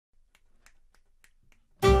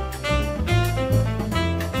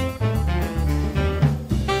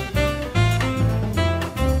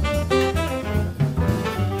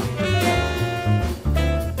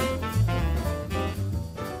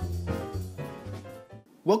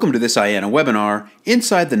Welcome to this IANA webinar,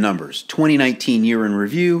 Inside the Numbers, 2019 Year in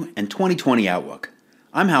Review and 2020 Outlook.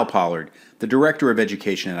 I'm Hal Pollard, the Director of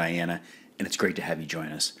Education at IANA, and it's great to have you join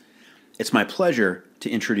us. It's my pleasure to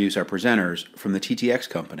introduce our presenters from the TTX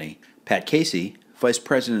Company, Pat Casey, Vice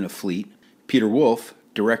President of Fleet, Peter Wolf,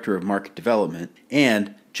 Director of Market Development,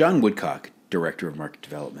 and John Woodcock, Director of Market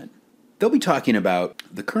Development. They'll be talking about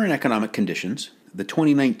the current economic conditions, the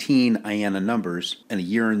 2019 IANA numbers, and a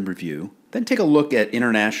year in review, then take a look at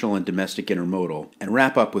international and domestic intermodal, and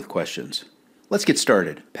wrap up with questions. Let's get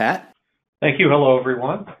started. Pat? Thank you. Hello,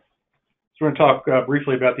 everyone. So we're going to talk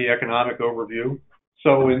briefly about the economic overview.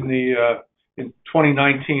 So in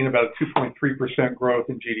 2019, about a 2.3% growth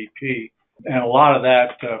in GDP, and a lot of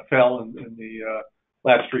that fell in the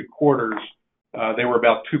last three quarters. They were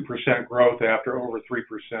about 2% growth after over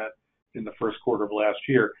 3% in the first quarter of last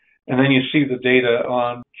year. And then you see the data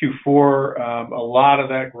on Q4. A lot of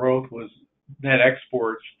that growth was net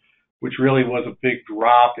exports, which really was a big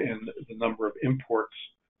drop in the number of imports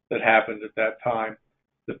that happened at that time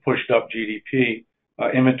that pushed up GDP.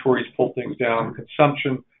 Inventories pulled things down.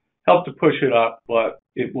 Consumption helped to push it up, but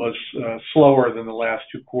it was slower than the last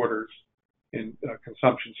two quarters in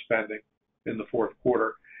consumption spending in the fourth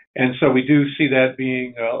quarter. And so we do see that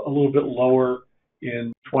being a little bit lower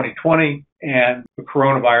in 2020, and the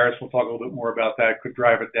coronavirus, we'll talk a little bit more about that, could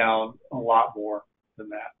drive it down a lot more than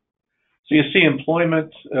that. So you see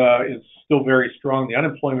employment is still very strong. The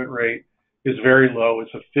unemployment rate is very low.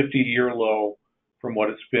 It's a 50-year low from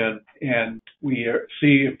what it's been. And we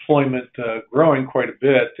see employment growing quite a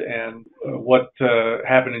bit. And what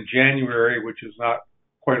happened in January, which is not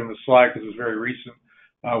quite on the slide because it was very recent,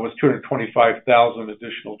 was 225,000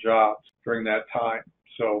 additional jobs during that time.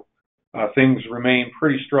 So things remain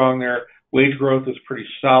pretty strong there. Wage growth is pretty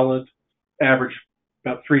solid, average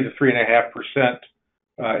about 3 to 3.5%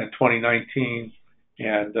 in 2019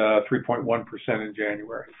 and 3.1% in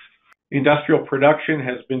January. Industrial production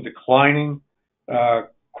has been declining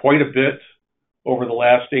quite a bit over the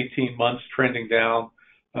last 18 months, trending down,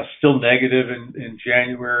 still negative in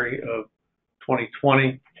January of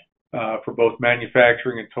 2020 for both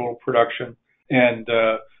manufacturing and total production. And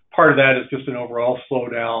part of that is just an overall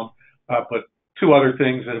slowdown. But two other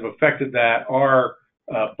things that have affected that are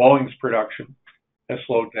Boeing's production has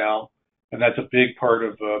slowed down, and that's a big part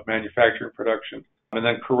of manufacturing production. And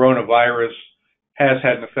then coronavirus has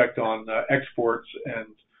had an effect on exports, and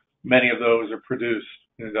many of those are produced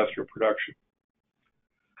in industrial production.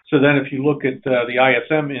 So then if you look at the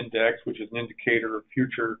ISM index, which is an indicator of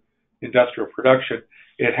future industrial production,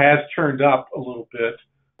 it has turned up a little bit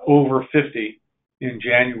over 50 in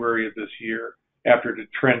January of this year, after it had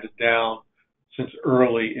trended down since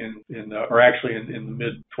early in the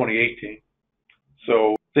mid 2018.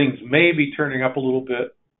 So things may be turning up a little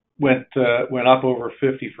bit. Went up over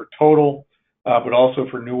 50 for total, but also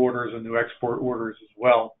for new orders and new export orders as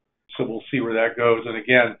well. So we'll see where that goes. And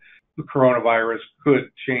again, the coronavirus could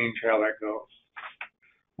change how that goes.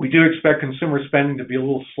 We do expect consumer spending to be a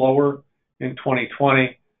little slower in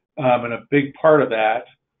 2020, and a big part of that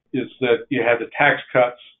is that you had the tax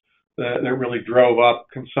cuts that really drove up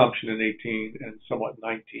consumption in 18 and somewhat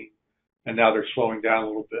 19, and now they're slowing down a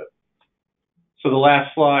little bit. So the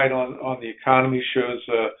last slide on the economy shows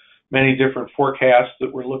many different forecasts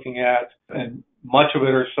that we're looking at, and much of it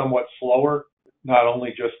are somewhat slower, not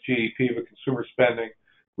only just GDP, but consumer spending,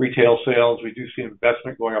 retail sales. We do see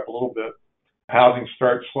investment going up a little bit. Housing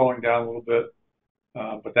starts slowing down a little bit,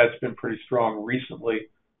 but that's been pretty strong recently.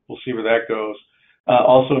 We'll see where that goes.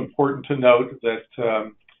 Also important to note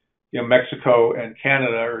that Mexico and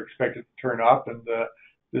Canada are expected to turn up, and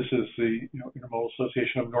this is the Intermodal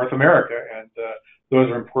Association of North America, and those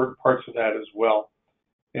are important parts of that as well.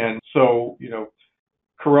 And so,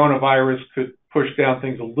 coronavirus could push down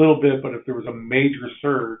things a little bit, but if there was a major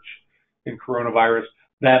surge in coronavirus,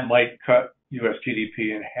 that might cut U.S.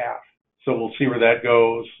 GDP in half. So we'll see where that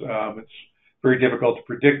goes. It's very difficult to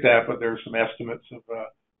predict that, but there are some estimates of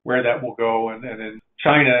where that will go. And in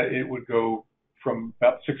China, it would go from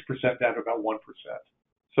about 6% down to about 1%.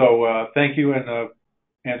 So thank you, and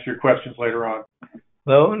answer your questions later on.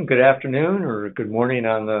 Hello, and good afternoon, or good morning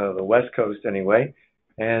on the West Coast anyway.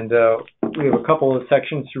 And we have a couple of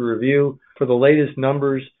sections to review. For the latest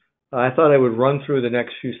numbers, I thought I would run through the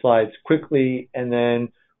next few slides quickly, and then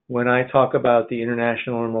when I talk about the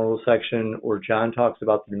international intermodal section, or John talks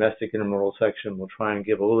about the domestic intermodal section, we'll try and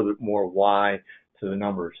give a little bit more why to the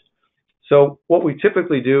numbers. So what we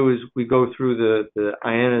typically do is we go through the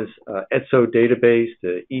IANA's ETSO database,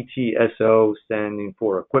 the ETSO standing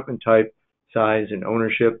for equipment type, size, and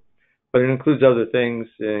ownership, but it includes other things,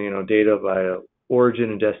 data by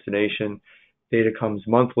origin and destination. data comes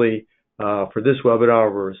monthly. For this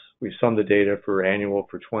webinar, we summed the data for annual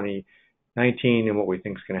for 2019 and what we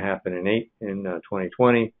think is going to happen in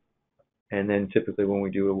 2020. And then typically when we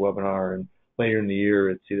do a webinar and later in the year,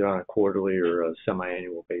 it's either on a quarterly or a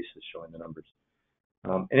semi-annual basis showing the numbers.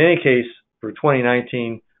 In any case, for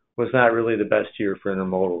 2019 was not really the best year for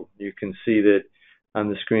intermodal. You can see that on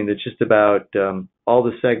the screen that just about all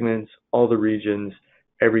the segments, all the regions,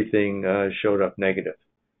 everything showed up negative.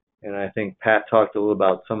 And I think Pat talked a little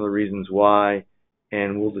about some of the reasons why,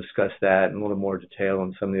 and we'll discuss that in a little more detail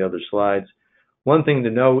on some of the other slides. One thing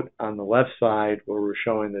to note on the left side where we're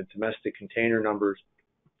showing the domestic container numbers,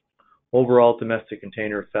 overall domestic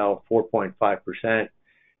container fell 4.5%.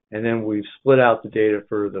 And then we've split out the data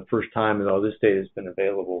for the first time, although this data has been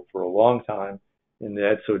available for a long time in the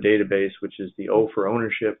EDSO database, which is the O for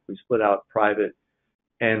ownership. We split out private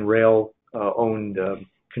and rail owned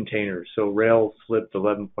containers. So rail slipped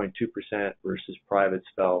 11.2% versus privates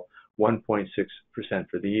fell 1.6%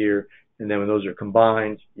 for the year. And then when those are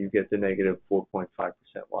combined, you get the negative 4.5%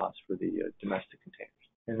 loss for the domestic containers.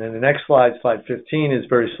 And then the next slide, slide 15, is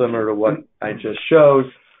very similar to what I just showed,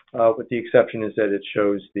 with the exception is that it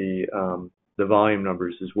shows the volume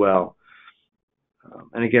numbers as well.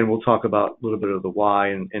 And again, we'll talk about a little bit of the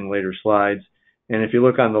why in later slides. And if you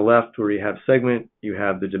look on the left where you have segment, you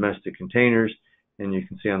have the domestic containers, and you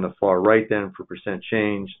can see on the far right then for percent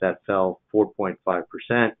change, that fell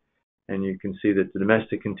 4.5%. And you can see that the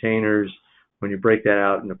domestic containers, when you break that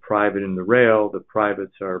out into private and the rail, the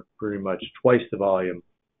privates are pretty much twice the volume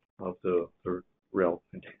of the rail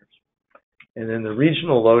containers. And then the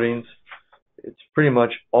regional loadings, it's pretty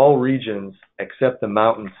much all regions except the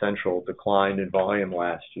Mountain Central declined in volume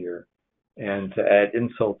last year. And to add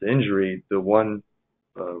insult to injury, the one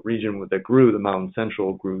region that grew, the Mountain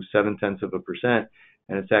Central, grew 0.7%, and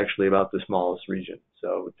it's actually about the smallest region.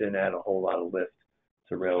 So it didn't add a whole lot of lift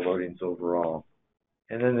to rail loadings overall.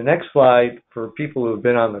 And then the next slide, for people who have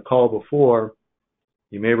been on the call before,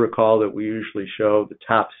 you may recall that we usually show the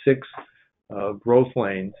top 6 growth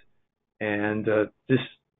lanes. And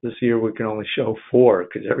this year we can only show 4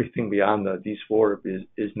 because everything beyond these 4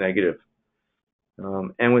 is negative.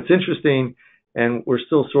 And what's interesting, and we're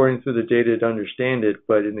still sorting through the data to understand it,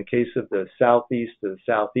 but in the case of the southeast to the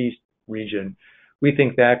southeast region, we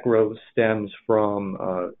think that growth stems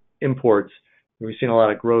from imports. We've seen a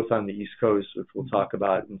lot of growth on the East Coast, which we'll talk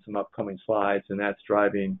about in some upcoming slides, and that's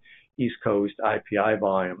driving East Coast IPI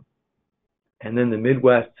volume. And then the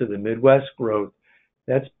Midwest to the Midwest growth,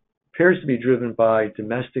 that appears to be driven by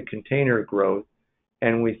domestic container growth.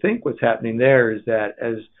 And we think what's happening there is that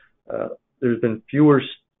as there's been fewer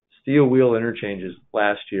steel wheel interchanges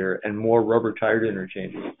last year and more rubber tire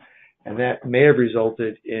interchanges, and that may have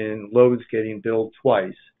resulted in loads getting billed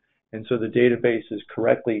twice. And so the database is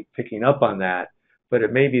correctly picking up on that, but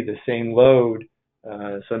it may be the same load.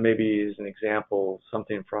 So maybe as an example,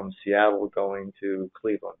 something from Seattle going to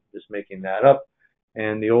Cleveland, just making that up.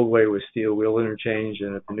 And the old way was steel wheel interchange,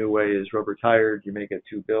 and if the new way is rubber tired, you may get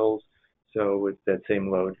 2 bills. So with that same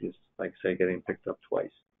load is, like say, getting picked up twice.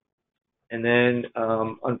 And then,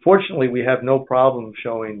 unfortunately, we have no problem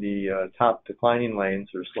showing the top declining lanes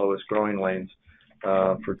or slowest growing lanes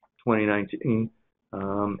for 2019.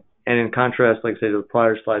 And in contrast, like I say, to the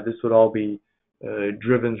prior slide, this would all be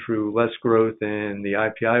driven through less growth in the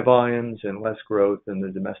IPI volumes and less growth in the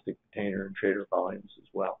domestic container and trader volumes as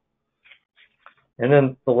well. And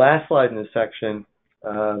then the last slide in this section,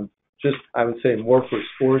 just I would say more for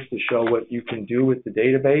sports to show what you can do with the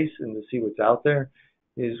database and to see what's out there,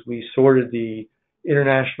 is we sorted the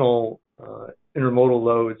international intermodal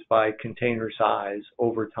loads by container size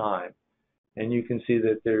over time. And you can see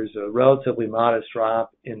that there's a relatively modest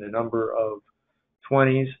drop in the number of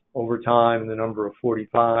 20s over time, and the number of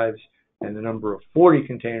 45s, and the number of 40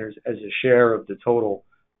 containers as a share of the total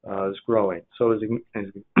is growing. So as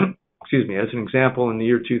an example, in the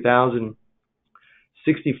year 2000,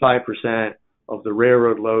 65% of the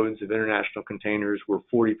railroad loads of international containers were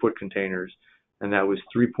 40-foot containers, and that was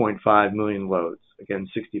 3.5 million loads. Again,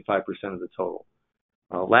 65% of the total.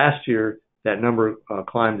 Last year, that number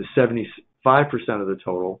climbed to 75% of the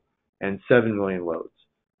total and 7 million loads.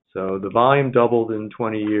 So the volume doubled in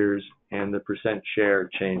 20 years, and the percent share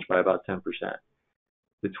changed by about 10%.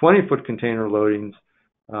 The 20-foot container loadings,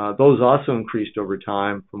 those also increased over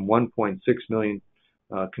time from 1.6 million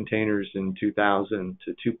containers in 2000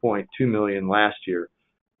 to 2.2 million last year,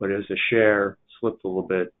 but as a share slipped a little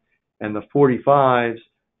bit. And the 45s,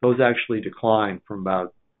 those actually declined from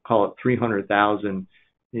about, call it 300,000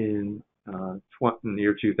 in the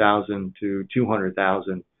year 2000 to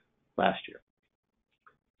 200,000 last year.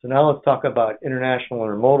 So now let's talk about international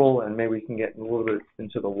intermodal, and maybe we can get a little bit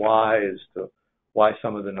into the why as to why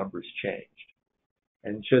some of the numbers changed.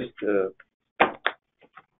 And just a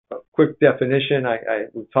quick definition,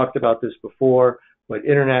 we've talked about this before, but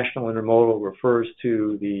international intermodal refers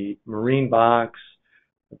to the marine box,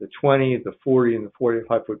 the 20, the 40, and the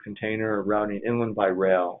 45-foot container routing inland by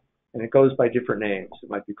rail. And it goes by different names. It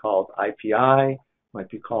might be called IPI, might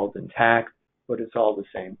be called intact, but it's all the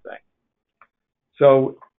same thing.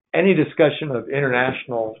 So any discussion of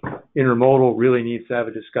international intermodal really needs to have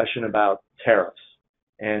a discussion about tariffs.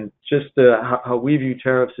 And just how we view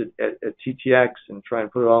tariffs at TTX and try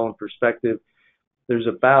and put it all in perspective, there's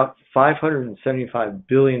about $575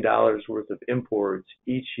 billion worth of imports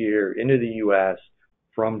each year into the U.S.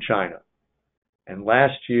 from China. And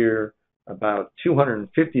last year, about $250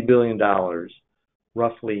 billion,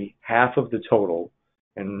 roughly half of the total,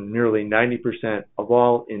 and nearly 90% of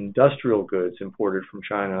all industrial goods imported from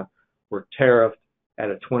China were tariffed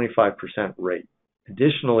at a 25% rate.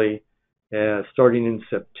 Additionally, starting in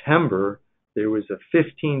September, there was a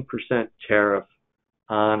 15% tariff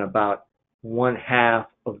on about one half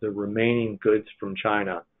of the remaining goods from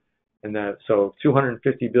China. And so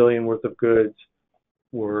 250 billion worth of goods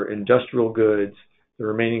were industrial goods. The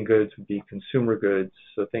remaining goods would be consumer goods.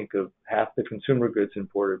 So think of half the consumer goods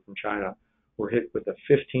imported from China were hit with a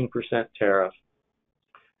 15% tariff.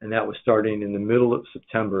 And that was starting in the middle of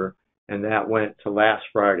September. And that went to last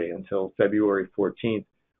Friday until February 14th,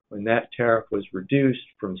 when that tariff was reduced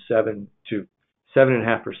from 7 to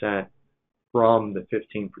 7.5% from the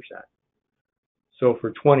 15%. So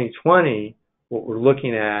for 2020, what we're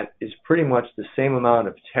looking at is pretty much the same amount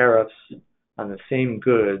of tariffs on the same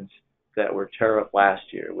goods that were tariffed last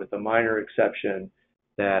year, with a minor exception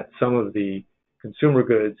that some of the consumer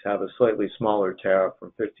goods have a slightly smaller tariff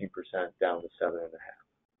from 15% down to 7.5%.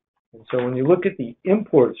 And so when you look at the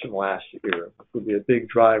imports from last year, which would be a big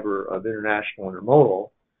driver of international intermodal,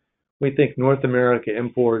 we think North America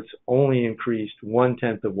imports only increased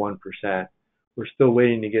 0.1%. We're still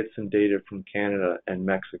waiting to get some data from Canada and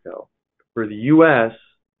Mexico. For the U.S.,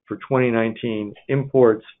 for 2019,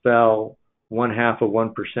 imports fell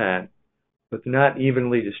 0.5%, but not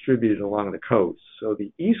evenly distributed along the coast. So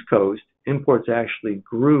the East Coast, imports actually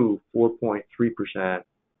grew 4.3%,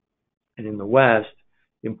 and in the West,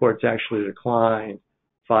 imports actually declined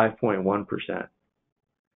 5.1%.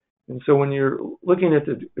 And so when you're looking at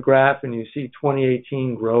the graph and you see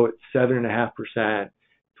 2018 grow at 7.5%,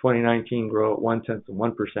 2019 grow at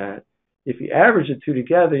 0.1%, if you average the two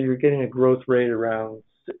together, you're getting a growth rate around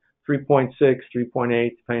 3.6,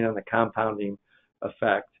 3.8, depending on the compounding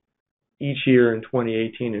effect each year in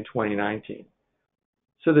 2018 and 2019.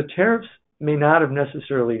 So the tariffs may not have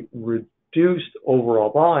necessarily reduced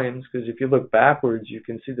overall volumes, because if you look backwards, you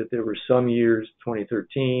can see that there were some years,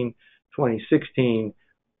 2013, 2016,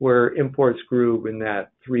 where imports grew in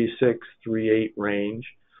that 3.6, 3.8 range.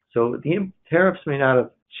 So the tariffs may not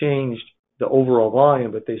have changed the overall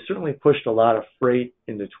volume, but they certainly pushed a lot of freight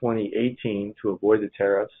into 2018 to avoid the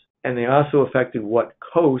tariffs. And they also affected what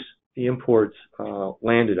coast the imports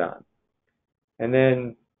landed on. And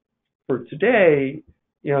then for today,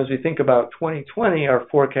 as we think about 2020, our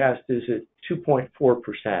forecast is at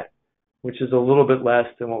 2.4%, which is a little bit less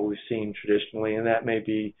than what we've seen traditionally. And that may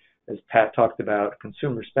be, as Pat talked about,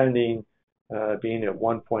 consumer spending being at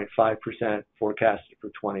 1.5% forecasted for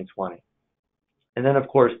 2020. And then, of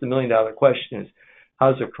course, the million-dollar question is,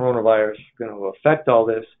 how's the coronavirus going to affect all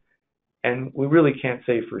this? And we really can't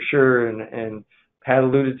say for sure. And Pat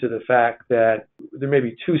alluded to the fact that there may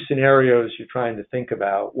be two scenarios you're trying to think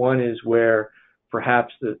about. One is where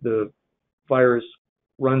perhaps the virus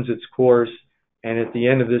runs its course, and at the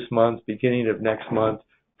end of this month, beginning of next month,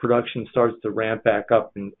 production starts to ramp back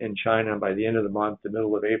up in China. And by the end of the month, the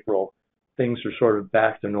middle of April, things are sort of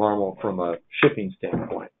back to normal from a shipping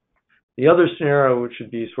standpoint. The other scenario, which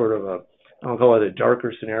would be sort of I don't call it a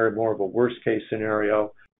darker scenario, more of a worst case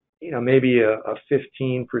scenario, maybe a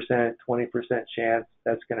 15%, 20% chance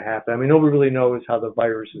that's going to happen. I mean, nobody really knows how the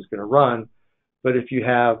virus is going to run, but if you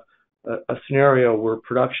have a scenario where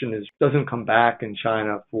production doesn't come back in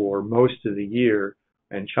China for most of the year,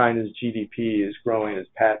 and China's GDP is growing, as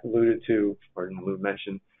Pat alluded to, or Lou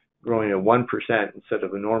mentioned, growing at 1% instead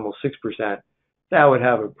of a normal 6%, that would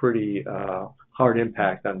have a pretty hard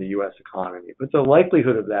impact on the U.S. economy. But the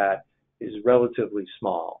likelihood of that is relatively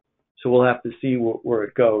small. So we'll have to see where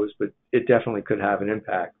it goes, but it definitely could have an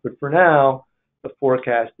impact. But for now, the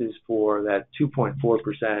forecast is for that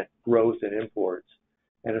 2.4% growth in imports.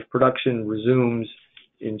 And if production resumes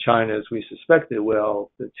in China, as we suspect it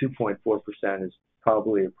will, the 2.4% is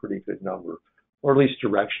probably a pretty good number, or at least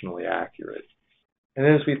directionally accurate. And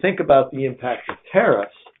then as we think about the impact of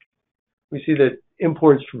tariffs, we see that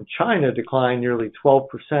imports from China declined nearly 12%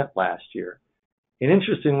 last year. And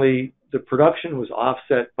interestingly, the production was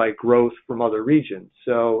offset by growth from other regions.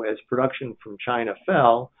 So as production from China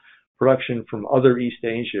fell, production from other East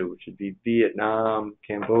Asia, which would be Vietnam,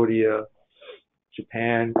 Cambodia,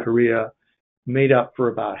 Japan, Korea, made up for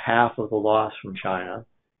about half of the loss from China.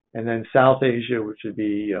 And then South Asia, which would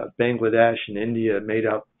be Bangladesh and India, made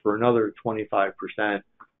up for another 25%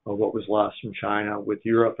 of what was lost from China, with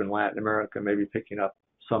Europe and Latin America maybe picking up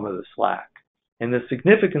some of the slack. And the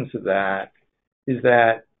significance of that is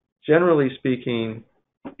that, generally speaking,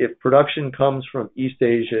 if production comes from East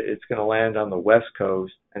Asia, it's going to land on the West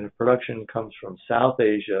Coast. And if production comes from South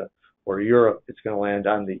Asia or Europe, it's going to land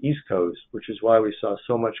on the East Coast, which is why we saw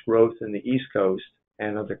so much growth in the East Coast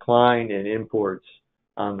and a decline in imports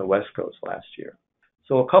on the West Coast last year.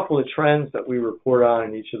 So a couple of trends that we report on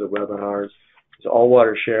in each of the webinars is all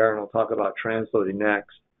water share, and we'll talk about transloading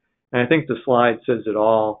next. And I think the slide says it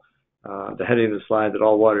all. The heading of the slide, that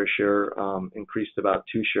all water share increased about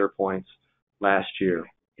 2 share points last year.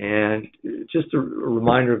 And just a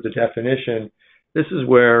reminder of the definition, this is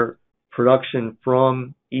where production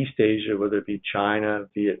from East Asia, whether it be China,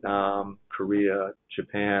 Vietnam, Korea,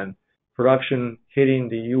 Japan, production hitting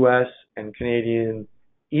the U.S. and Canadian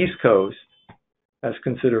East Coast as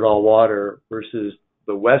considered all water versus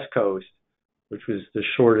the West Coast, which was the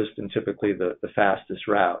shortest and typically the fastest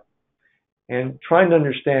route. And trying to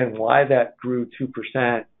understand why that grew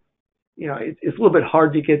 2%, it's a little bit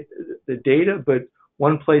hard to get the data, but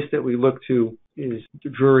one place that we look to is the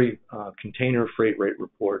Drury Container Freight Rate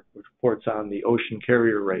Report, which reports on the ocean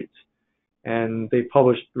carrier rates. And they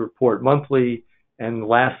published the report monthly, and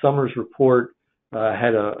last summer's report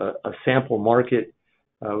had a sample market.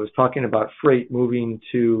 Was talking about freight moving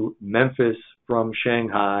to Memphis from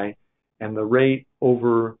Shanghai, and the rate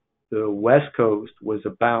over the West Coast was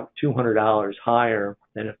about $200 higher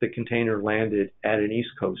than if the container landed at an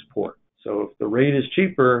East Coast port. So if the rate is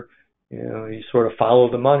cheaper, you sort of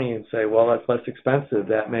follow the money and say, well, that's less expensive.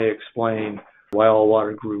 That may explain why all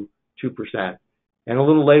water grew 2%. And a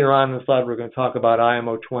little later on in the slide, we're going to talk about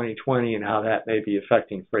IMO 2020 and how that may be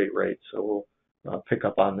affecting freight rates. So we'll pick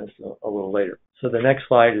up on this a little later. So the next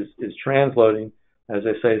slide is transloading. As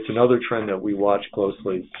I say, it's another trend that we watch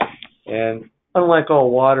closely. And unlike all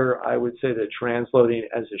water, I would say that transloading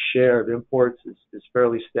as a share of imports is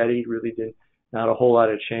fairly steady, really not a whole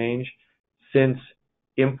lot of change. Since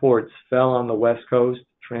imports fell on the West Coast,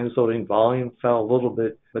 transloading volume fell a little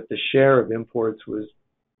bit, but the share of imports was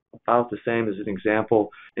about the same. As an example,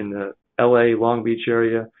 in the LA Long Beach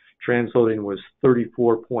area, transloading was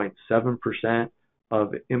 34.7%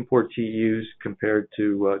 of import TEUs compared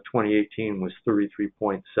to 2018 was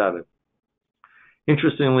 33.7%.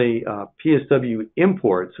 Interestingly, PSW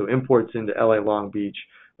imports, so imports into LA Long Beach,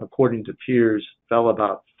 according to peers, fell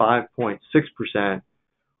about 5.6%,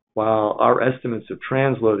 while our estimates of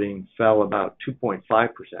transloading fell about 2.5%.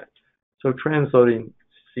 So transloading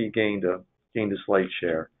gained a slight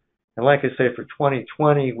share. And like I say, for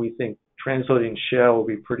 2020, we think transloading share will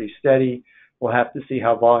be pretty steady. We'll have to see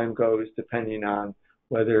how volume goes depending on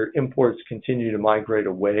whether imports continue to migrate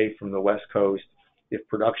away from the West Coast, if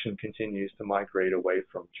production continues to migrate away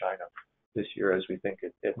from China this year, as we think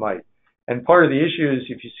it might. And part of the issue is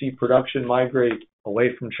if you see production migrate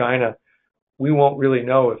away from China, we won't really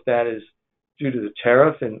know if that is due to the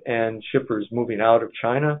tariff and shippers moving out of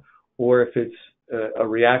China, or if it's a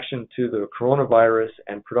reaction to the coronavirus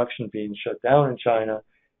and production being shut down in China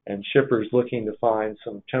and shippers looking to find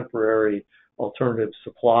some temporary alternative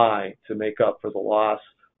supply to make up for the loss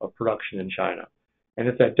of production in China. And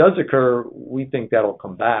if that does occur, we think that'll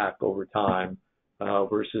come back over time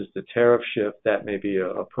versus the tariff shift. That may be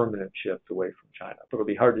a permanent shift away from China, but it'll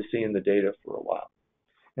be hard to see in the data for a while.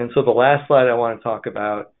 And so the last slide I want to talk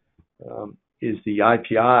about is the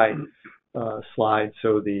IPI slide,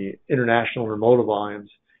 so the international intermodal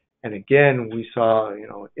volumes. And again, we saw,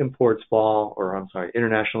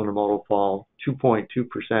 international intermodal fall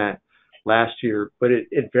 2.2% last year, but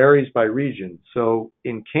it varies by region. So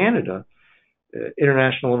in Canada,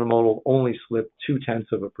 international intermodal only slipped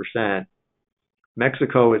 0.2%.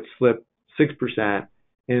 Mexico, it slipped 6%.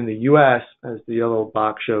 In the U.S., as the yellow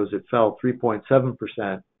box shows, it fell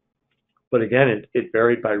 3.7%. But again, it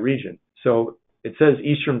varied by region. So it says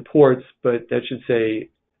Eastern ports, but that should say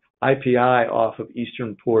IPI off of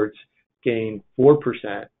Eastern ports gained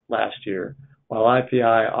 4% last year, while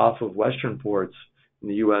IPI off of Western ports in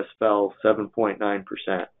the U.S. fell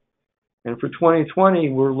 7.9%. And for 2020,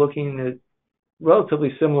 we're looking at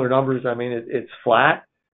relatively similar numbers. I mean, it's flat,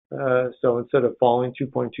 So instead of falling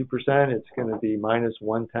 2.2%, it's going to be minus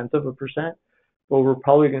 0.1%. But we're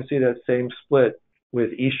probably going to see that same split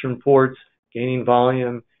with Eastern ports gaining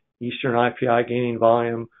volume, Eastern IPI gaining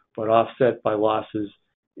volume, but offset by losses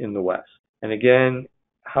in the West. And again,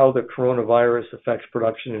 how the coronavirus affects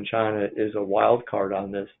production in China is a wild card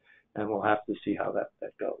on this, and we'll have to see how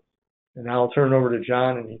that goes. And now I'll turn it over to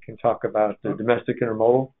John, and he can talk about the domestic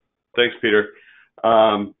intermodal. Thanks, Peter.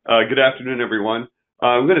 Good afternoon, everyone.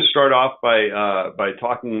 I'm going to start off by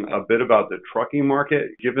talking a bit about the trucking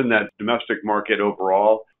market. Given that domestic market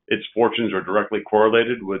overall, its fortunes are directly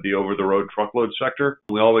correlated with the over-the-road truckload sector.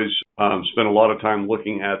 We always spend a lot of time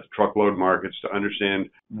looking at the truckload markets to understand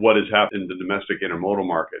what has happened in the domestic intermodal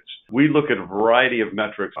markets. We look at a variety of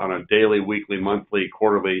metrics on a daily, weekly, monthly,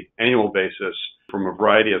 quarterly, annual basis from a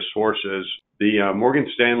variety of sources. The Morgan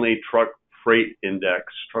Stanley Truckload Freight Index,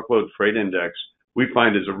 we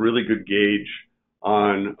find is a really good gauge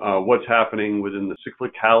on what's happening within the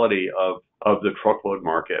cyclicality of the truckload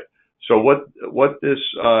market. So what this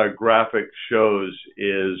graphic shows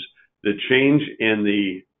is the change in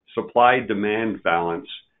the supply-demand balance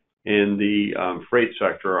in the freight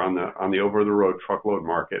sector on the over-the-road truckload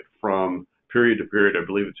market from period to period. I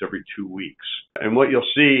believe it's every 2 weeks. And what you'll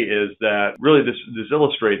see is that really this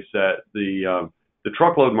illustrates that the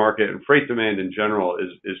truckload market and freight demand in general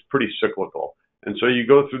is pretty cyclical. And so you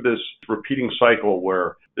go through this repeating cycle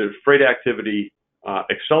where the freight activity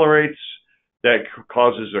accelerates. That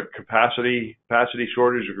causes a capacity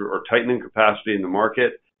shortage or tightening capacity in the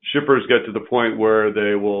market. Shippers get to the point where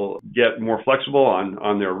they will get more flexible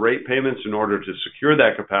on their rate payments in order to secure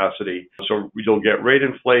that capacity. So you'll get rate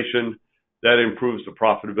inflation. That improves the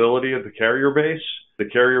profitability of the carrier base. The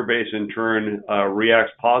carrier base, in turn,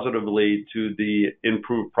 reacts positively to the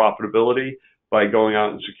improved profitability by going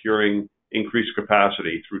out and securing increased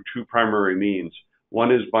capacity through two primary means.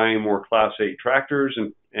 One is buying more Class 8 tractors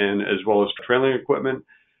and as well as trailing equipment,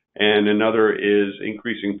 and another is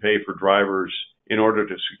increasing pay for drivers in order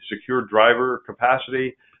to secure driver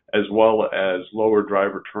capacity as well as lower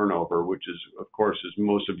driver turnover, which is, of course, as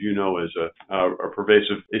most of you know, is a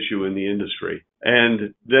pervasive issue in the industry.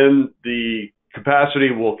 And then the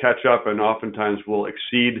capacity will catch up and oftentimes will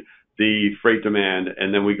exceed the freight demand,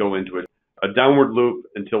 and then we go into a downward loop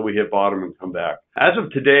until we hit bottom and come back. As of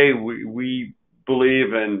today, we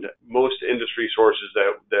believe, and most industry sources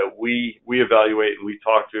that we evaluate and we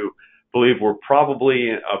talk to believe we're probably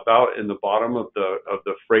about in the bottom of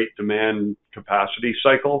the freight demand capacity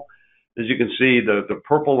cycle. As you can see, the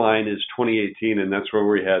purple line is 2018, and that's where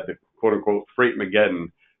we had the quote unquote freight Mageddon,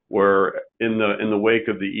 where in the wake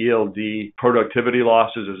of the ELD productivity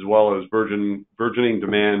losses as well as burgeoning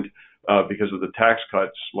demand because of the tax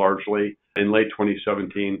cuts largely in late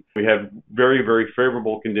 2017, we had very, very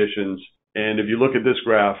favorable conditions. And if you look at this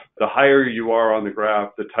graph, the higher you are on the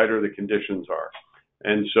graph, the tighter the conditions are.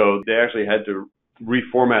 And so they actually had to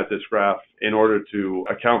reformat this graph in order to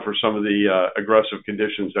account for some of the aggressive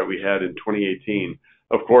conditions that we had in 2018.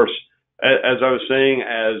 Of course, as I was saying,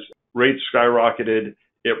 as rates skyrocketed,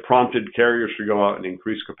 it prompted carriers to go out and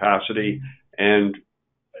increase capacity. And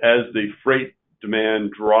as the freight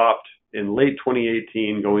demand dropped in late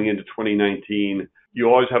 2018 going into 2019, you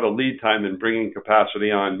always have a lead time in bringing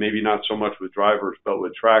capacity on, maybe not so much with drivers, but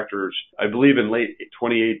with tractors. I believe in late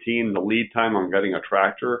 2018, the lead time on getting a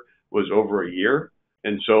tractor was over a year.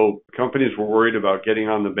 And so companies were worried about getting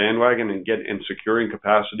on the bandwagon and securing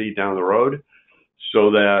capacity down the road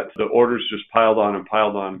so that the orders just piled on and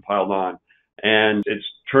piled on and piled on. And it's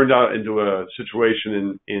turned out into a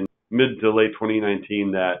situation in mid to late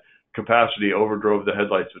 2019 that capacity overdrove the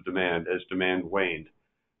headlights of demand as demand waned.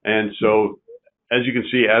 And so as you can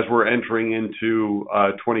see, as we're entering into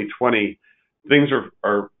 2020, things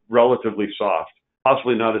are relatively soft,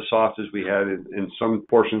 possibly not as soft as we had in some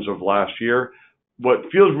portions of last year.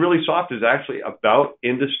 What feels really soft is actually about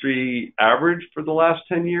industry average for the last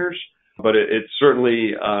 10 years, but it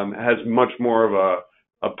certainly has much more of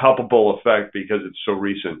a palpable effect because it's so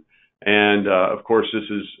recent. And of course, this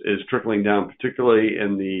is trickling down, particularly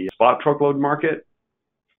in the spot truckload market,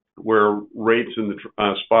 where rates in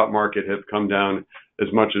the spot market have come down as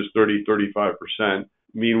much as 30-35%.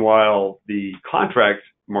 Meanwhile, the contract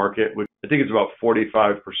market, which I think it's about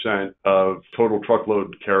 45% of total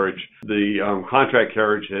truckload carriage, the contract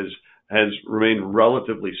carriage has remained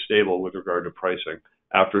relatively stable with regard to pricing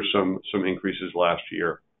after some increases last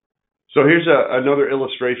year. So here's another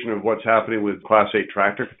illustration of what's happening with Class 8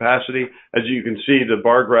 tractor capacity. As you can see, the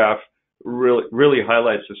bar graph really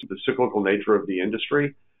highlights the cyclical nature of the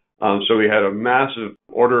industry. So we had a massive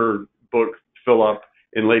order book fill up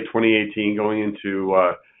in late 2018 going into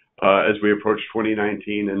as we approached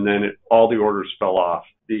 2019, and then all the orders fell off.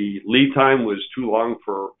 The lead time was too long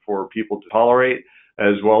for people to tolerate,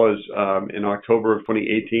 as well as in October of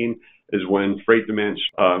 2018 is when freight demand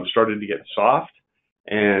started to get soft,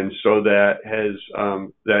 and so that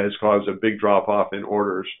has caused a big drop off in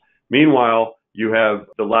orders. Meanwhile, you have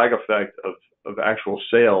the lag effect of actual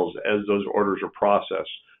sales as those orders are processed.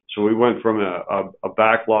 So we went from a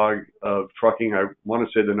backlog of trucking. I want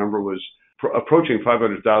to say the number was approaching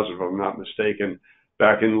 500,000, if I'm not mistaken,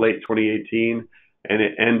 back in late 2018, and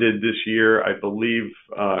it ended this year, I believe,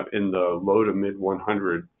 in the low to mid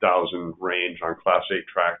 100,000 range on Class 8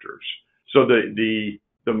 tractors. So the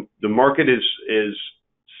market is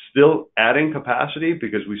still adding capacity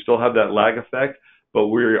because we still have that lag effect, but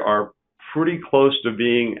we are pretty close to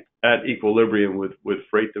being at equilibrium with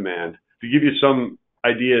freight demand. To give you some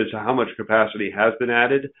idea as to how much capacity has been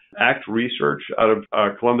added, ACT Research out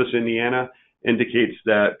of Columbus, Indiana, indicates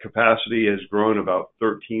that capacity has grown about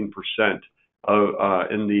 13%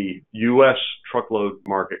 in the U.S. truckload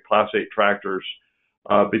market, Class 8 tractors,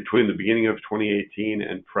 between the beginning of 2018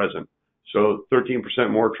 and present. So 13%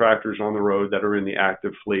 more tractors on the road that are in the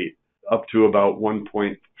active fleet, up to about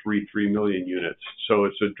 1.33 million units. So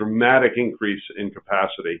it's a dramatic increase in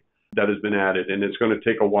capacity that has been added, and it's going to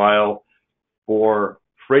take a while for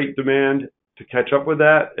freight demand to catch up with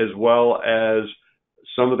that, as well as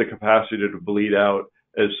some of the capacity to bleed out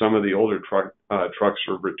as some of the older trucks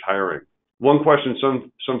are retiring. One question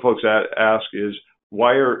some folks ask is,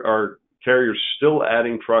 why are carriers still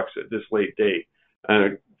adding trucks at this late date?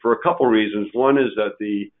 For a couple reasons. One is that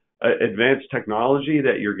the advanced technology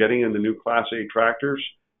that you're getting in the new Class 8 tractors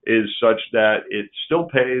is such that it still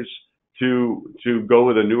pays to go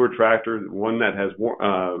with a newer tractor, one that has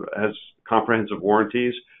comprehensive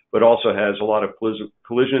warranties, but also has a lot of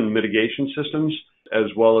collision mitigation systems, as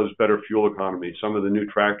well as better fuel economy. Some of the new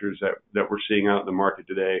tractors that we're seeing out in the market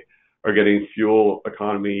today are getting fuel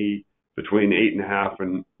economy between 8.5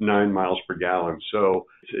 and 9 miles per gallon. So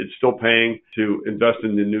it's still paying to invest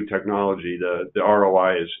in the new technology. The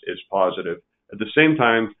ROI is positive. At the same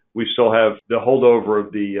time, we still have the holdover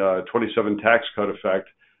of the 27 tax cut effect,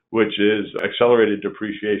 which is accelerated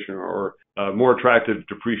depreciation or more attractive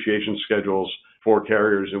depreciation schedules for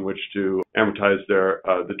carriers in which to amortize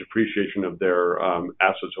the depreciation of their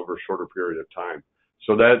assets over a shorter period of time.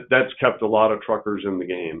 So that's kept a lot of truckers in the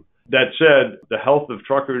game. That said, the health of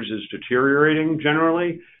truckers is deteriorating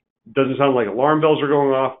generally. Doesn't sound like alarm bells are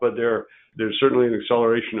going off, but there's certainly an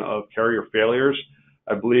acceleration of carrier failures.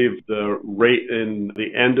 I believe the rate in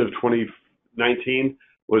the end of 2019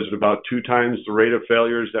 was about 2 times the rate of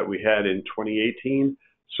failures that we had in 2018.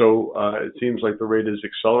 So it seems like the rate is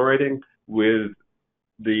accelerating, with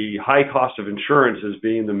the high cost of insurance as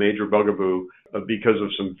being the major bugaboo because of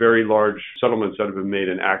some very large settlements that have been made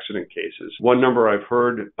in accident cases. One number I've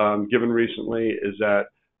heard given recently is that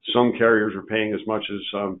some carriers are paying as much as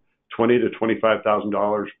 $20,000 to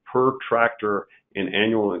 $25,000 per tractor in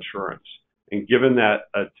annual insurance. And given that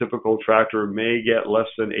a typical tractor may get less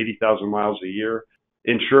than 80,000 miles a year,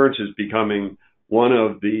 insurance is becoming one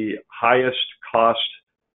of the highest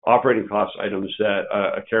operating cost items that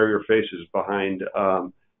a carrier faces behind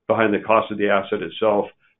the cost of the asset itself,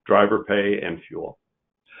 driver pay, and fuel.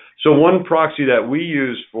 So one proxy that we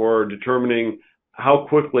use for determining how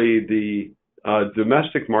quickly the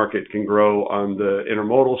domestic market can grow on the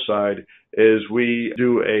intermodal side is we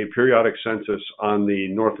do a periodic census on the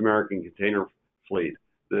North American container fleet.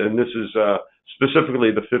 And this is specifically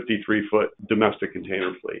the 53-foot domestic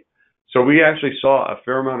container fleet. So we actually saw a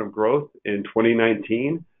fair amount of growth in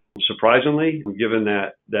 2019, surprisingly, given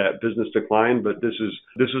that business decline. But this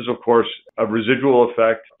is of course a residual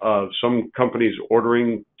effect of some companies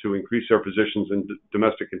ordering to increase their positions in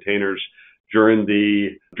domestic containers during the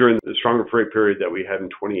stronger freight period that we had in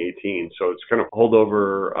 2018. So it's kind of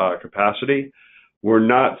holdover capacity. We're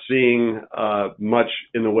not seeing much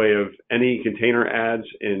in the way of any container adds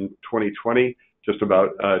in 2020, just about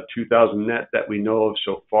 2,000 net that we know of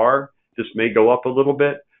so far. This may go up a little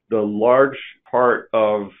bit. The large part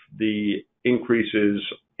of the increases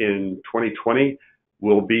in 2020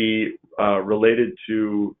 will be related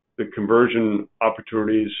to the conversion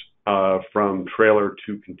opportunities from trailer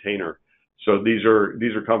to container. So these are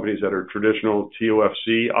companies that are traditional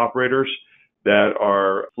TOFC operators that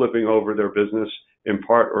are flipping over their business in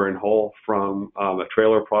part or in whole from a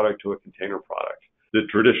trailer product to a container product. The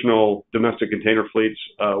traditional domestic container fleets,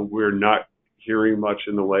 we're not hearing much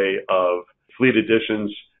in the way of fleet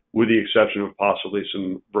additions, with the exception of possibly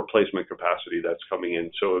some replacement capacity that's coming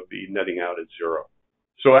in. So it'd be netting out at zero.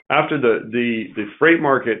 So after the freight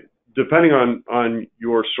market, depending on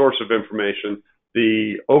your source of information,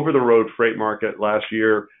 the over-the-road freight market last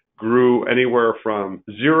year grew anywhere from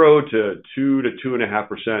 0 to 2 to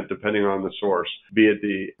 2.5%, depending on the source, be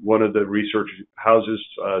it one of the research houses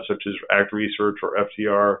such as ACT Research or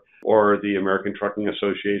FTR or the American Trucking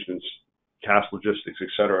Association's CAS Logistics,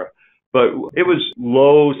 etc. But it was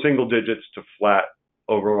low single digits to flat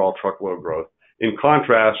overall truckload growth. In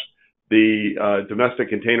contrast, the domestic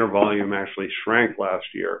container volume actually shrank last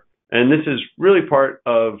year. And this is really part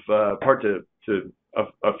to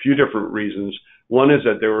a few different reasons. One is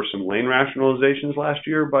that there were some lane rationalizations last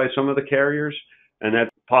year by some of the carriers, and that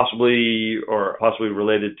possibly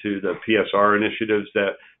related to the PSR initiatives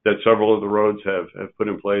that several of the roads have put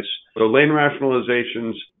in place. So lane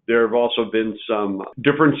rationalizations, there have also been some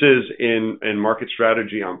differences in market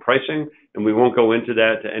strategy on pricing, and we won't go into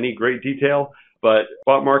that to any great detail, but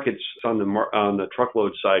spot markets on the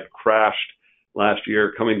truckload side crashed last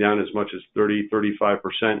year, coming down as much as 35%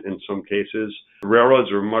 in some cases. Railroads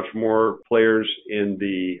are much more players in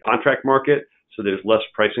the contract market, so there's less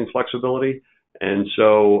pricing flexibility. And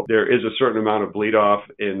so there is a certain amount of bleed off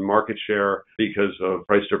in market share because of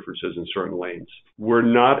price differences in certain lanes. We're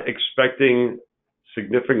not expecting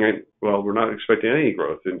any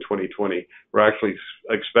growth in 2020. We're actually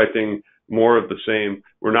expecting more of the same.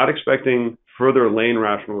 We're not expecting further lane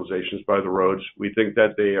rationalizations by the roads. We think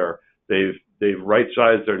that they've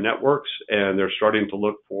right-sized their networks, and they're starting to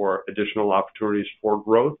look for additional opportunities for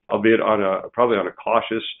growth, albeit probably on a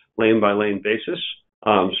cautious lane-by-lane basis.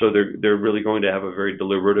 So they're really going to have a very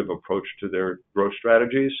deliberative approach to their growth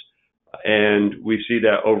strategies. And we see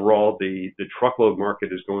that overall the truckload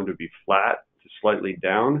market is going to be flat to slightly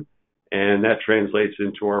down, and that translates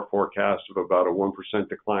into our forecast of about a 1%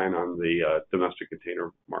 decline on the domestic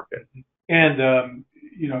container market. And,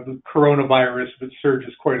 the coronavirus, if it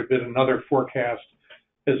surges quite a bit, another forecast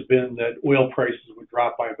has been that oil prices would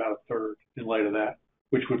drop by about a third in light of that,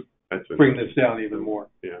 which would bring this down even more.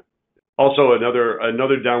 Yeah. Also,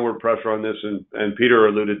 another downward pressure on this, and Peter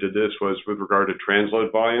alluded to this, was with regard to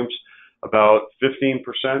transload volumes. About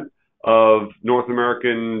 15% of North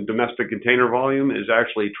American domestic container volume is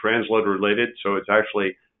actually transload related. So it's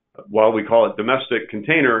actually, while we call it domestic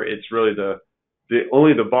container, it's really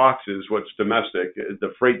only the box is what's domestic.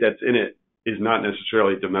 The freight that's in it is not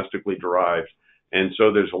necessarily domestically derived. And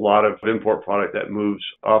so there's a lot of import product that moves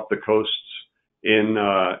off the coasts in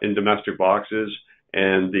domestic boxes,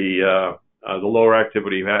 and the lower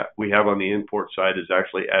activity we have on the import side is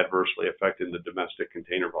actually adversely affecting the domestic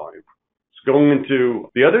container volume. So going into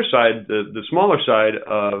the other side, the smaller side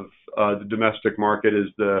of the domestic market is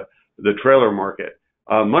the trailer market.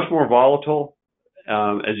 Much more volatile.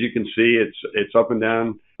 As you can see, it's up and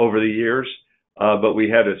down over the years, but we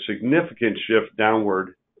had a significant shift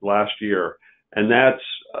downward last year, and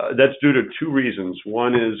that's due to two reasons.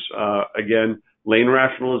 One is again, lane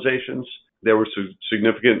rationalizations. There were some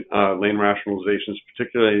significant lane rationalizations,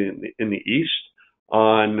 particularly in the east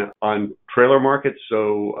on trailer markets.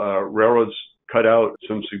 So railroads cut out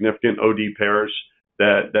some significant OD pairs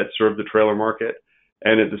that served the trailer market,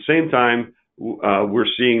 and at the same time, we're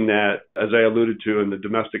seeing that, as I alluded to in the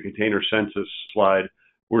domestic container census slide,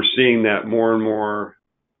 we're seeing that more and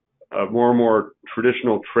more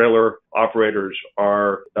traditional trailer operators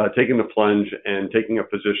are taking the plunge and taking a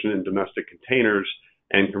position in domestic containers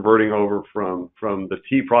and converting over from the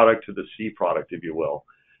T product to the C product, if you will.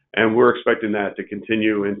 And we're expecting that to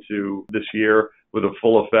continue into this year with a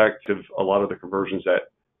full effect of a lot of the conversions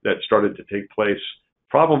that started to take place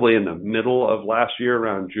probably in the middle of last year.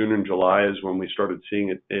 Around June and July is when we started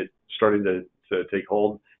seeing it starting to take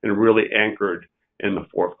hold, and really anchored in the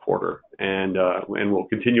fourth quarter, and will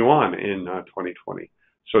continue on in 2020.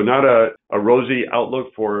 So not a rosy outlook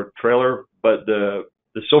for trailer, but the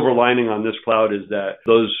silver lining on this cloud is that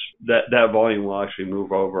that volume will actually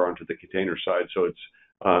move over onto the container side. So it's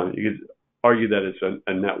you could argue that it's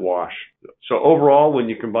a net wash. So overall, when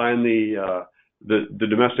you combine the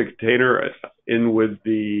domestic container in with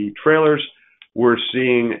the trailers, we're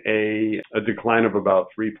seeing a decline of about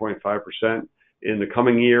 3.5% in the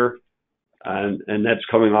coming year. And that's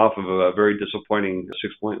coming off of a very disappointing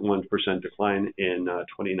 6.1% decline in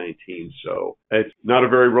 2019. So it's not a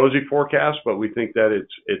very rosy forecast, but we think that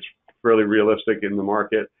it's fairly realistic in the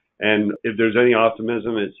market. And if there's any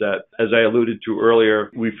optimism, it's that, as I alluded to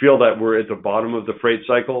earlier, we feel that we're at the bottom of the freight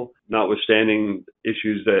cycle, notwithstanding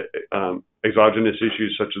issues exogenous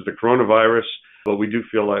issues such as the coronavirus. But we do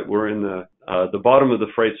feel like we're in the bottom of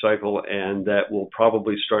the freight cycle, and that we'll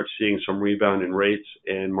probably start seeing some rebound in rates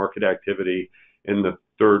and market activity in the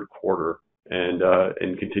third quarter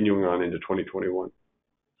and continuing on into 2021.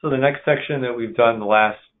 So the next section that we've done the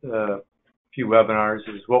last few webinars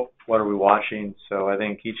is what are we watching? So I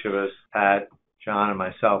think each of us, Pat, John, and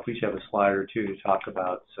myself, each have a slide or two to talk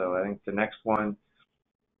about. So I think the next one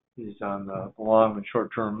is on the long and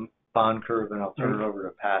short-term bond curve, and I'll turn it over to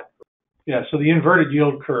Pat. Yeah, so the inverted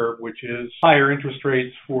yield curve, which is higher interest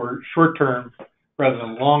rates for short-term rather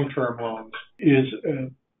than long-term loans, is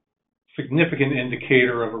a significant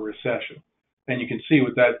indicator of a recession. And you can see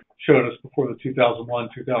what that showed us before the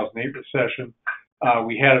 2001-2008 recession.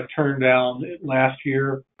 We had a turn down last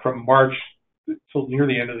year from March till near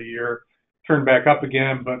the end of the year, turned back up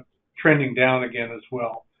again, but trending down again as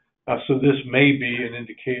well. So this may be an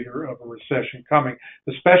indicator of a recession coming,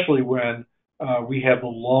 especially when we have the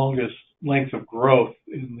longest length of growth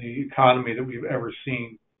in the economy that we've ever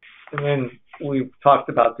seen. And then we've talked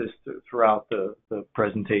about this throughout the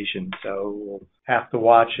presentation, so we'll have to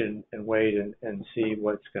watch and wait and see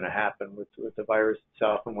what's going to happen with the virus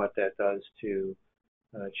itself and what that does to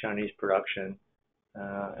Chinese production.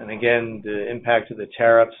 And again, the impact of the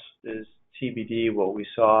tariffs is TBD. What we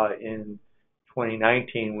saw in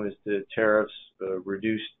 2019 was the tariffs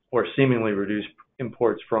reduced or seemingly reduced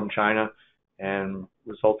imports from China and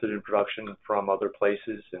resulted in production from other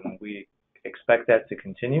places, and we expect that to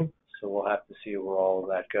continue. So we'll have to see where all of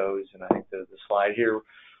that goes. And I think the slide here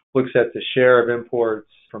looks at the share of imports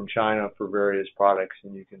from China for various products,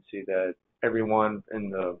 and you can see that everyone in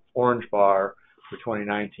the orange bar for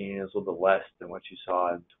 2019 is a little bit less than what you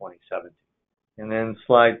saw in 2017. And then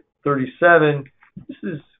slide 37, this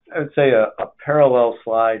is, I would say, a parallel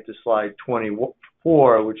slide to slide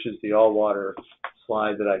 24, which is the all-water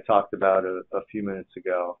slide that I talked about a few minutes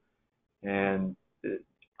ago. And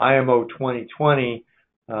IMO 2020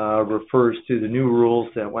 refers to the new rules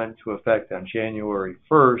that went into effect on January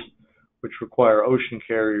 1st, which require ocean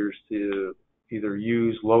carriers to either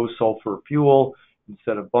use low sulfur fuel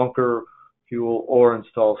instead of bunker fuel or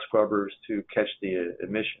install scrubbers to catch the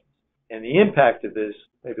emissions. And the impact of this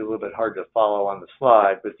may be a little bit hard to follow on the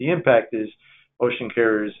slide, but the impact is ocean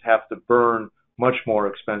carriers have to burn much more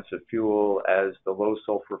expensive fuel, as the low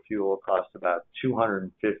sulfur fuel costs about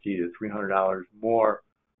 $250 to $300 more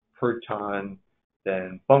per ton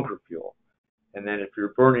than bunker fuel. And then if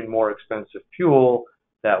you're burning more expensive fuel,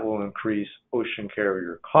 that will increase ocean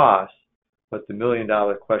carrier costs. But the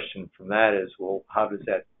million-dollar question from that is, well, how does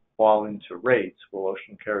that fall into rates? Will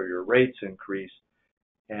ocean carrier rates increase?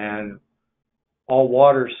 And all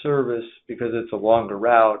water service, because it's a longer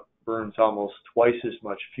route, burns almost twice as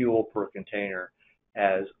much fuel per container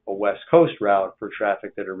as a West Coast route for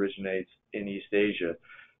traffic that originates in East Asia.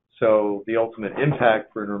 So the ultimate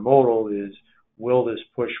impact for intermodal is, will this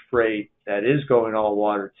push freight that is going all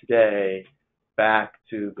water today back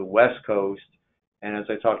to the West Coast? And as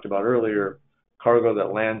I talked about earlier, cargo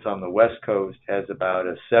that lands on the West Coast has about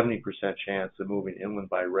a 70% chance of moving inland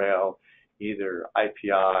by rail, either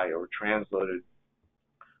IPI or transloaded,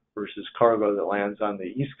 versus cargo that lands on the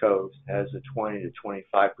East Coast has a 20 to 25%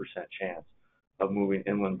 chance of moving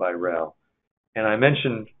inland by rail. And I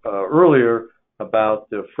mentioned earlier about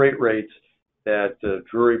the freight rates that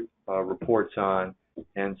Drury reports on.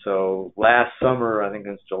 And so last summer, I think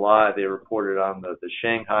it's July, they reported on the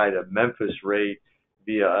Shanghai to Memphis rate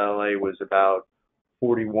via LA was about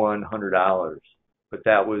 $4,100. But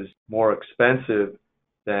that was more expensive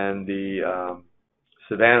than the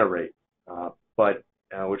Savannah rate,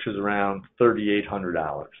 which was around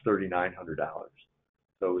 $3,800, $3,900.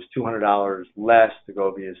 So it was $200 less to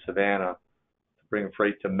go via Savannah to bring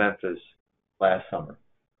freight to Memphis last summer.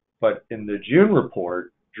 But in the June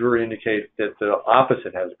report, Drury indicated that the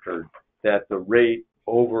opposite has occurred, that the rate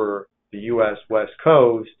over the U.S. West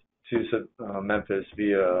Coast to Memphis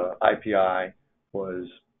via IPI was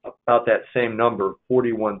about that same number,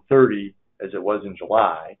 $4,130, as it was in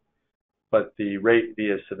July. But the rate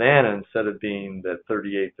via Savannah, instead of being the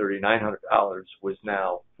 $3,800, $3,900, was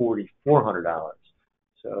now $4,400.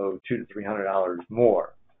 So $200 to $300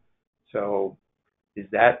 more. So is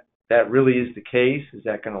that really is the case? Is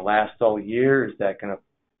that going to last all year?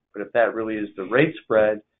 But if that really is the rate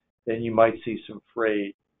spread, then you might see some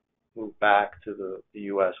freight move back to the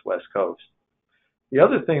U.S. West Coast. The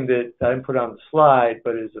other thing that I didn't put on the slide,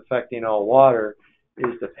 but is affecting all water,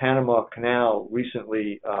 is the Panama Canal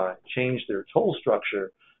recently changed their toll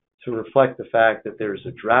structure to reflect the fact that there's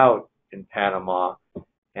a drought in Panama,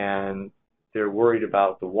 and they're worried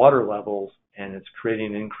about the water levels, and it's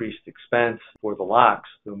creating increased expense for the locks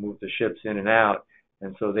to move the ships in and out.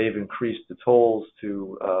 And so they've increased the tolls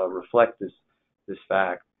to reflect this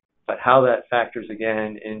fact. But how that factors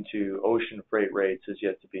again into ocean freight rates is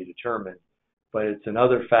yet to be determined. But it's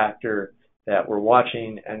another factor that we're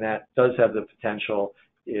watching, and that does have the potential,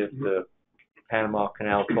 if the Panama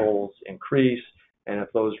Canal tolls increase, and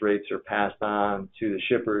if those rates are passed on to the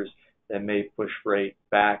shippers, that may push freight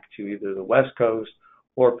back to either the West Coast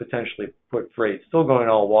or potentially put freight still going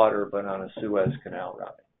all water, but on a Suez Canal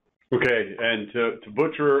route. Okay, and to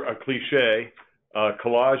butcher a cliche,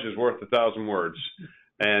 collage is worth 1,000 words.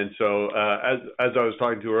 And so, as I was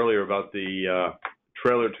talking to earlier about the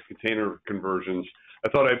trailer to container conversions, I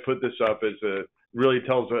thought I'd put this up as really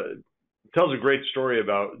tells a great story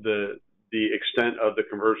about the extent of the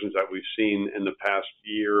conversions that we've seen in the past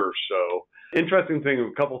year or so. Interesting thing,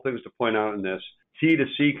 a couple things to point out in this.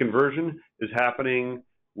 T2C conversion is happening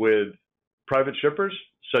with private shippers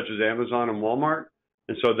such as Amazon and Walmart.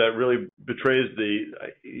 And so that really betrays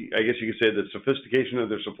I guess you could say, the sophistication of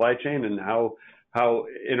their supply chain and how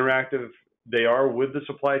interactive they are with the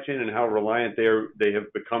supply chain and how reliant they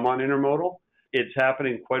have become on intermodal. It's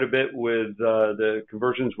happening quite a bit with the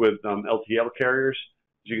conversions with LTL carriers.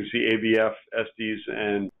 As you can see, ABF, Estes,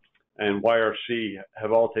 and YRC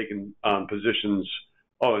have all taken positions.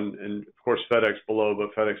 Oh, and of course FedEx below,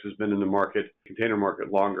 but FedEx has been in the container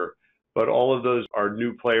market longer. But all of those are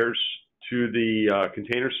new players to the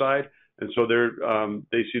container side, and so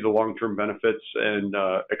they see the long-term benefits and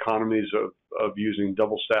economies of using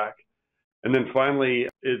double stack. And then finally,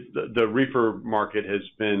 the reefer market has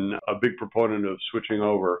been a big proponent of switching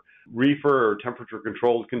over. Reefer or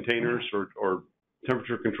temperature-controlled containers or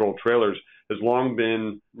temperature-controlled trailers has long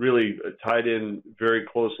been really tied in very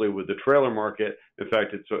closely with the trailer market. In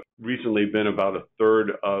fact, it's recently been about a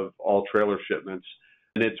third of all trailer shipments.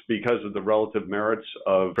 And it's because of the relative merits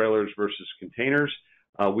of trailers versus containers.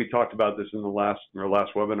 We talked about this in our last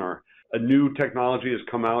webinar. A new technology has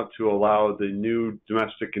come out to allow the new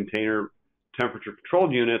domestic container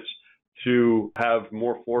temperature-controlled units to have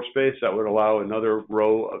more floor space that would allow another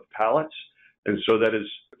row of pallets. And so that is,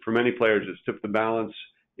 for many players, it's tipped the balance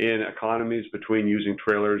in economies between using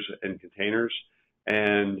trailers and containers.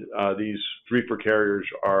 And these reefer carriers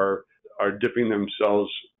are dipping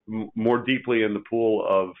themselves more deeply in the pool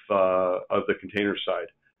of the container side.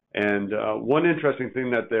 And one interesting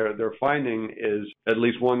thing that they're finding is, at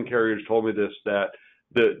least one carrier's told me this, that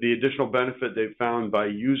the additional benefit they've found by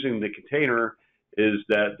using the container is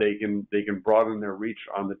that they can broaden their reach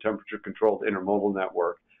on the temperature-controlled intermodal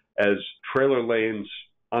network, as trailer lanes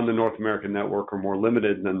on the North American network are more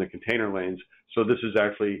limited than the container lanes. So this is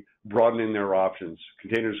actually broadening their options.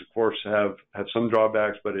 Containers, of course, have some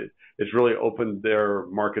drawbacks, but it's really opened their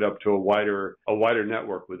market up to a wider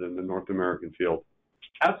network within the North American field.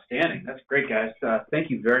 Outstanding. That's great, guys.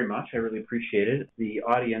 Thank you very much. I really appreciate it. The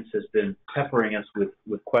audience has been peppering us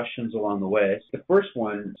with questions along the way. The first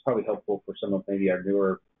one is probably helpful for some of maybe our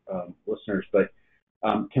newer listeners, but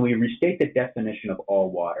can we restate the definition of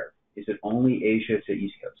all water? Is it only Asia to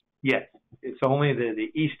East Coast? Yes, it's only the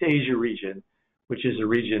East Asia region, which is a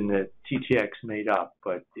region that TTX made up,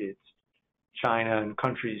 but it's China and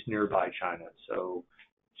countries nearby China. So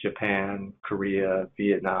Japan, Korea,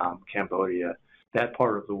 Vietnam, Cambodia, that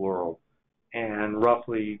part of the world. And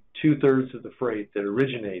roughly 2/3 of the freight that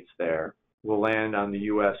originates there will land on the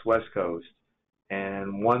U.S. West Coast,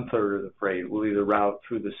 and 1/3 of the freight will either route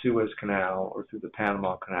through the Suez Canal or through the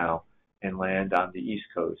Panama Canal and land on the East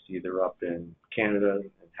Coast, either up in Canada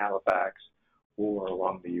and Halifax or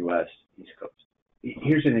along the U.S. East Coast.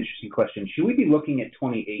 Here's an interesting question. Should we be looking at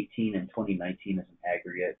 2018 and 2019 as an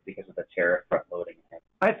aggregate because of the tariff front loading?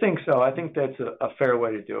 I think so. I think that's a fair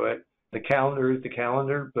way to do it. The calendar is the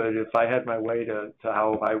calendar, but if I had my way to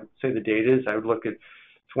how I would say the date is, I would look at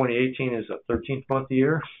 2018 as a 13th month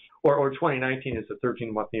year, or 2019 as a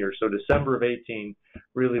 13th month year. So December of 18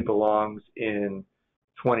 really belongs in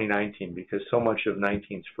 2019 because so much of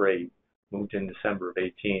 19's freight moved in December of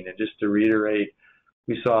 18. And just to reiterate,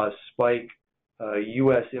 we saw a spike.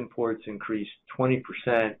 U.S. imports increased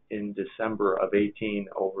 20% in December of 18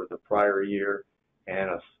 over the prior year, and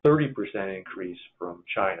a 30% increase from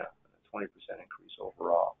China, a 20% increase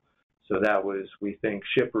overall. So that was, we think,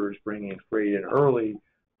 shippers bringing freight in early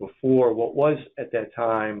before what was at that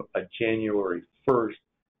time a January 1st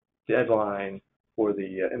deadline for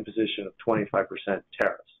the imposition of 25%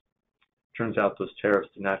 tariffs. Turns out those tariffs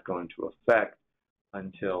did not go into effect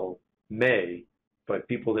until May, but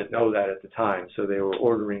people didn't know that at the time, so they were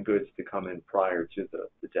ordering goods to come in prior to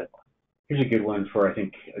the deadline. Here's a good one for, I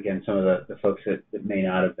think, again, some of the folks that may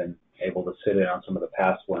not have been able to sit in on some of the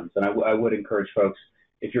past ones. And I would encourage folks,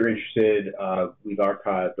 if you're interested, we've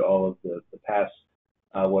archived all of the past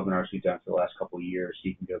webinars we've done for the last couple of years, so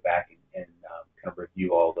you can go back and kind of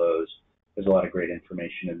review all those. There's a lot of great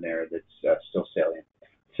information in there that's still salient.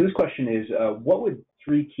 So this question is, what would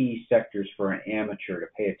 3 key sectors for an amateur to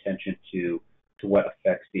pay attention to to what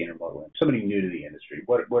affects the intermodal. Somebody new to the industry,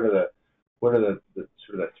 what are the sort of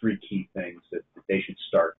the three key things that they should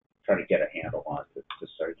start trying to get a handle on to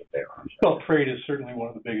start to get their arms around? Well, trade is certainly one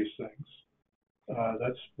of the biggest things.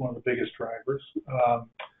 That's one of the biggest drivers.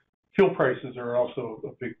 Fuel prices are also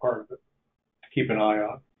a big part of it to keep an eye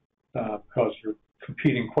on because you're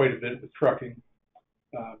competing quite a bit with trucking.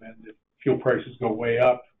 And if fuel prices go way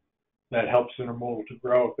up, that helps intermodal to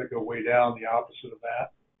grow. If they go way down, the opposite of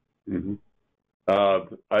that. Mm-hmm.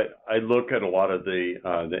 I look at a lot of the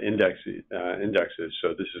indexes.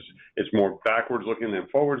 So it's more backwards looking than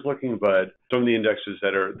forwards looking, but some of the indexes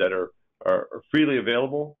that are freely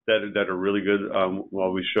available that are really good.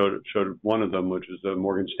 Well, we showed one of them, which is the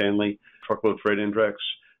Morgan Stanley Truckload Freight Index.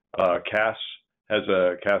 CAS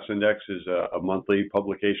Index is a monthly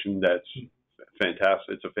publication that's fantastic.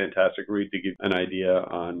 It's a fantastic read to give an idea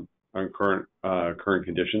on current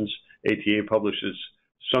conditions. ATA publishes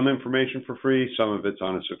some information for free. Some of it's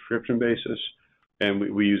on a subscription basis, and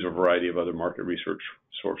we use a variety of other market research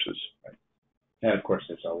sources. Right. And of course,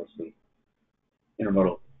 there's always the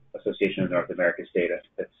Intermodal Association of North America's data.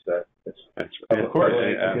 That's of course,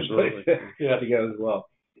 absolutely, yeah, to go as well.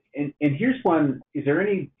 And here's one: is there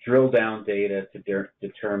any drill down data to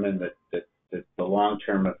determine the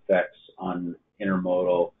long-term effects on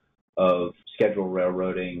intermodal of scheduled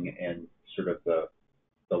railroading and sort of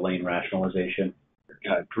the lane rationalization?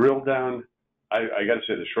 Drill down, I got to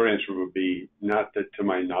say the short answer would be not that to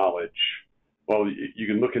my knowledge. Well, you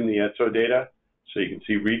can look in the ETSO data, so you can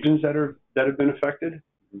see regions that have been affected.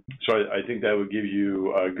 So I think that would give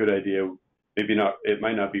you a good idea. Maybe not, it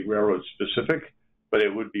might not be railroad specific, but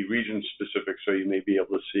it would be region specific. So you may be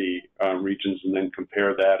able to see regions and then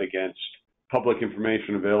compare that against public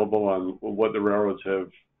information available on what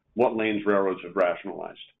lanes railroads have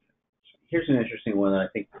rationalized. Here's an interesting one that I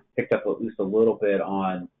think picked up at least a little bit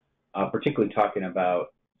on, particularly talking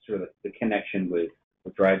about sort of the connection with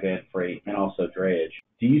dry van freight and also drayage.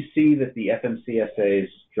 Do you see that the FMCSA's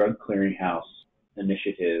drug clearinghouse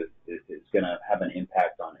initiative is going to have an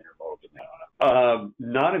impact on intermodal demand?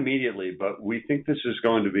 Not immediately, but we think this is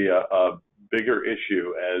going to be a bigger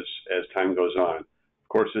issue as time goes on. Of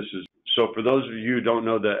course, so for those of you who don't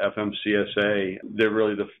know the FMCSA, they're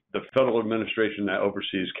really the federal administration that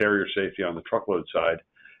oversees carrier safety on the truckload side.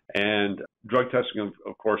 And drug testing,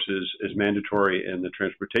 of course, is mandatory in the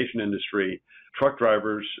transportation industry. Truck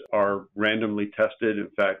drivers are randomly tested. In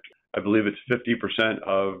fact, I believe it's 50%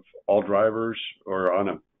 of all drivers, or on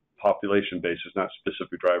a population basis, not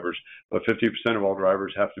specific drivers, but 50% of all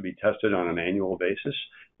drivers have to be tested on an annual basis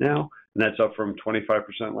now. And that's up from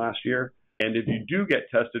 25% last year. And if you do get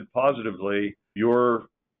tested positively, your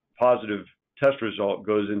positive test result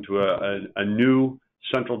goes into a new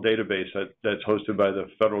central database that's hosted by the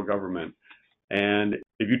federal government. And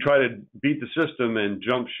if you try to beat the system and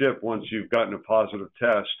jump ship once you've gotten a positive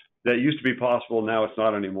test, that used to be possible. Now it's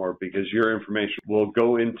not anymore, because your information will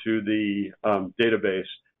go into the database,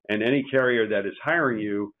 and any carrier that is hiring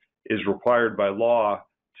you is required by law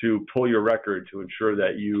to pull your record to ensure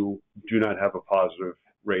that you do not have a positive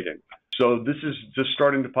rating. So this is just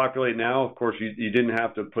starting to populate now. Of course, you didn't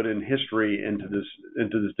have to put in history into this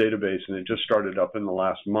database, and it just started up in the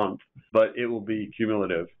last month, but it will be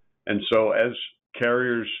cumulative. And so as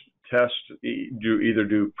carriers either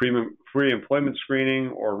do pre-employment screening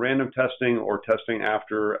or random testing or testing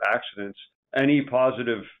after accidents, any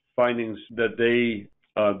positive findings that they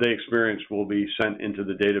experience will be sent into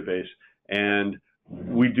the database. And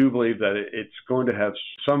we do believe that it's going to have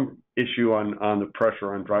some issue on the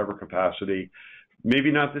pressure on driver capacity.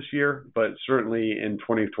 Maybe not this year, but certainly in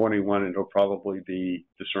 2021, it'll probably be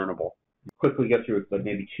discernible. Quickly get through it, but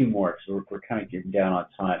maybe two more, because we're kind of getting down on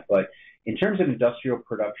time. But in terms of industrial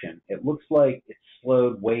production, it looks like it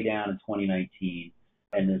slowed way down in 2019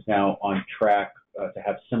 and is now on track to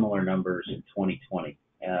have similar numbers in 2020.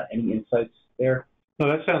 Any insights there? No,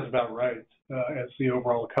 that sounds about right. As the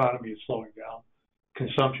overall economy is slowing down,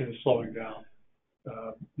 consumption is slowing down,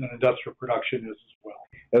 and industrial production is as well.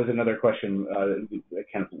 That was another question that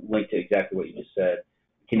kind of linked to exactly what you just said.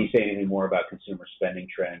 Can you say anything more about consumer spending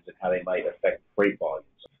trends and how they might affect freight volumes?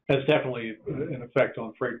 That's definitely an effect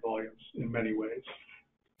on freight volumes in many ways.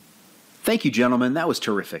 Thank you, gentlemen. That was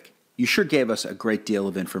terrific. You sure gave us a great deal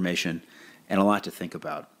of information and a lot to think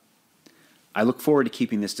about. I look forward to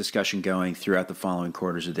keeping this discussion going throughout the following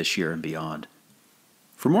quarters of this year and beyond.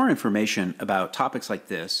 For more information about topics like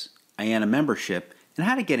this, IANA membership, and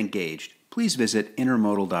how to get engaged, please visit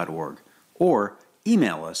intermodal.org or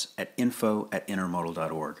email us at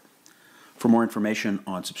info@intermodal.org. For more information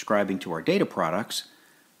on subscribing to our data products,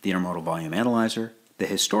 the Intermodal Volume Analyzer, the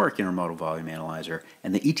Historic Intermodal Volume Analyzer,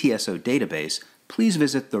 and the ETSO database, please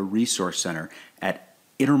visit the Resource Center at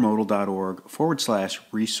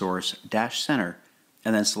intermodal.org/resource-center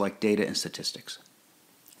and then select Data and Statistics.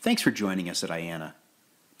 Thanks for joining us at IANA,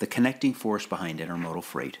 the connecting force behind intermodal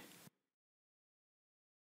freight.